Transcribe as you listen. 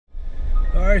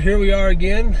Alright, here we are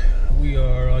again. We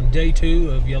are on day 2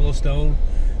 of Yellowstone.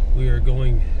 We are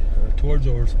going towards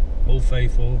Old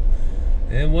Faithful.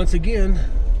 And once again,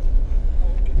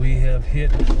 we have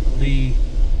hit the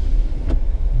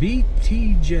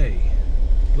BTJ,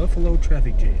 Buffalo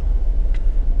Traffic Jam.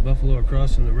 Buffalo are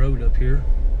crossing the road up here.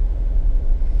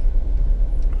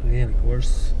 And of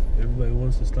course, everybody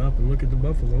wants to stop and look at the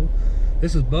buffalo.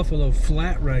 This is Buffalo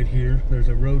Flat right here. There's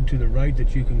a road to the right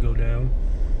that you can go down.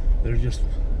 There's just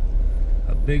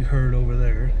a big herd over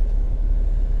there.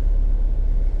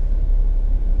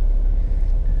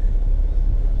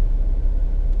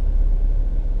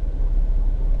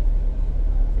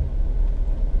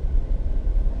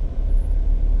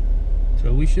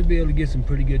 So we should be able to get some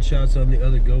pretty good shots on the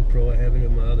other GoPro. I have it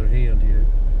in my other hand here.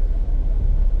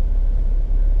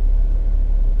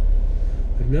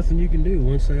 There's nothing you can do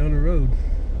once they're on the road.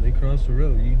 They cross the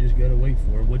road. You just gotta wait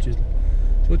for them, which is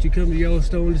what you come to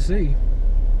Yellowstone to see.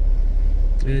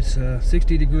 It's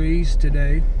 60 degrees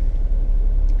today.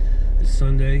 It's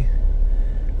Sunday.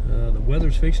 The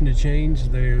weather's fixing to change.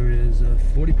 There is a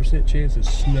 40% chance of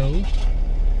snow.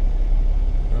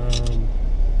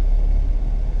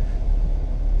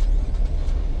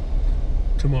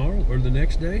 Tomorrow or the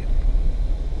next day.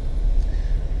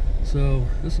 So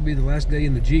this will be the last day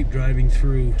in the Jeep driving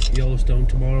through Yellowstone.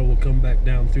 Tomorrow we'll come back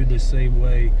down through this same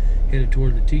way, headed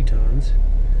toward the Tetons.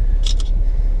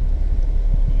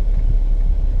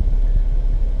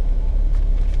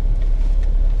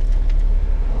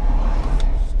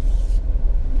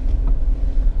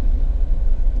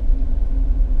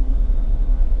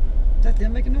 Is that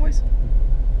them making noise?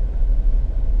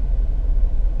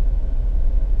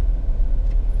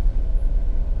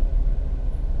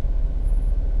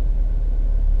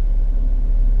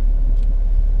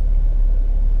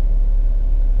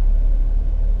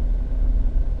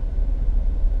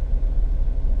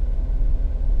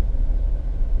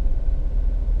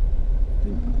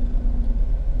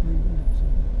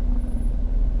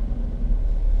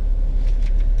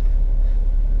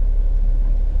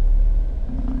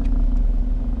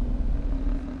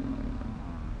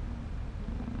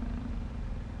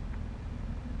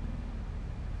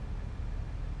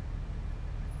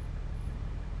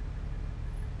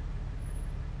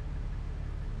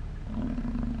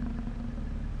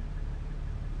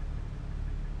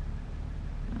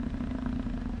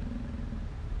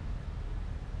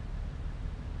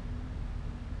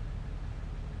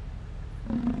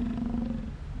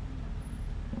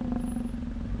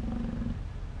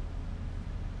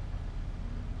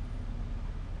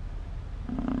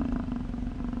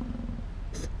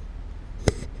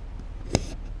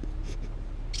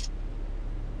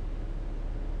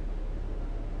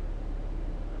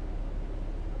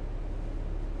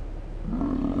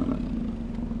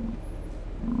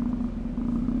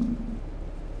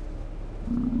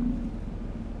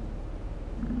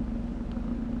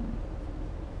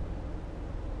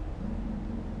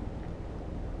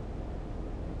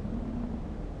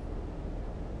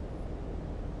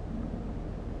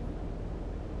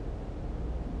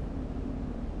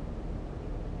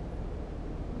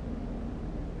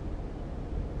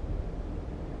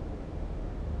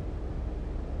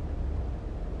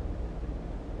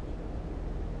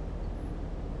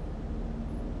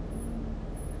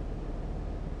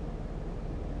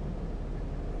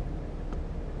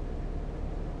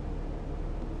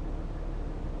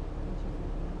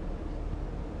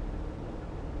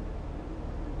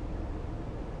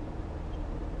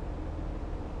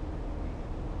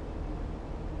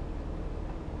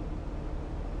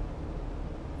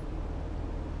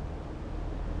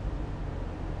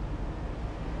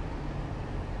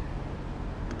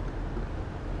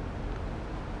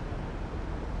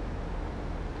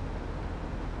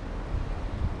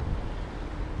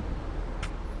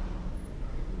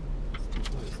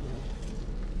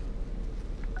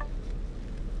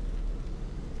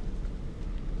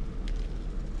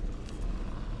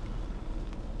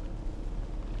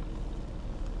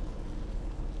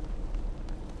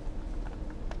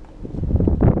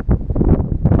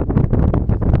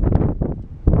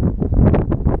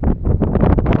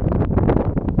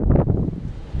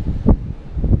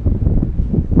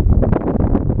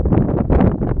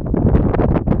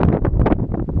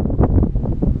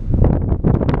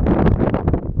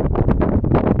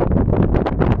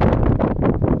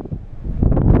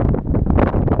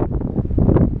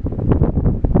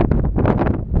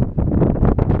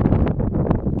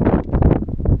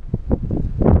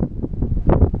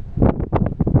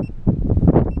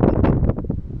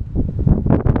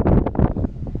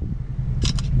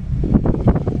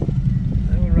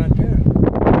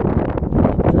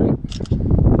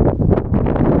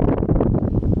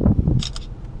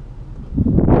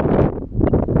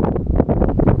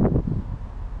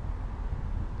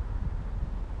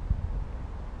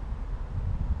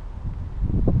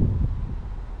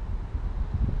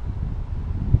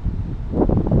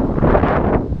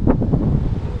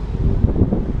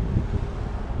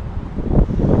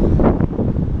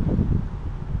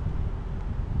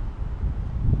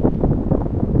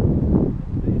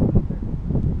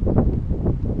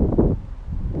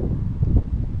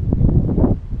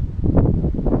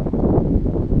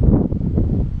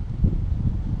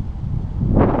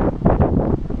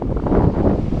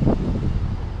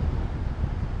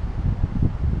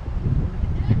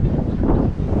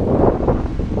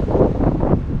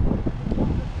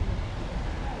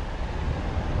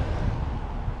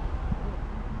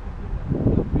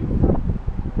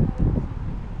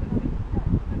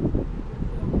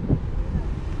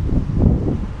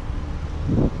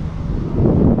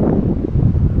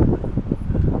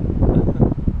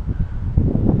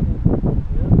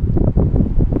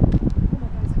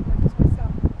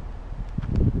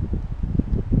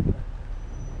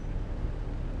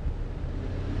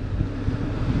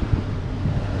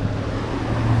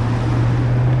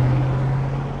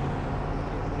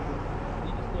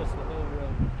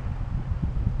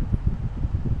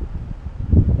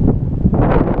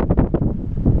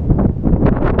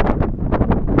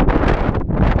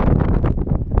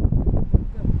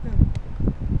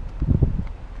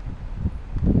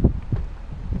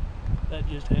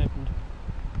 just happened.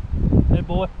 Hey,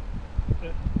 boy.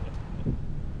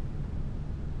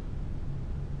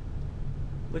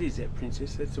 What is that,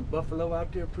 Princess? That's a buffalo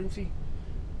out there, Princey?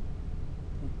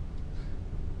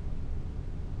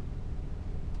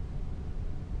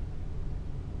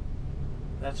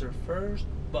 That's her first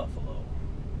buffalo.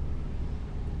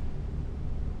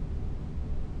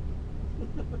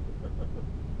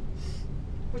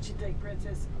 What you think,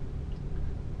 Princess?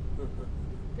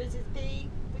 Princess B,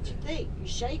 what you think? You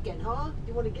shaking, huh?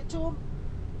 You want to get to him?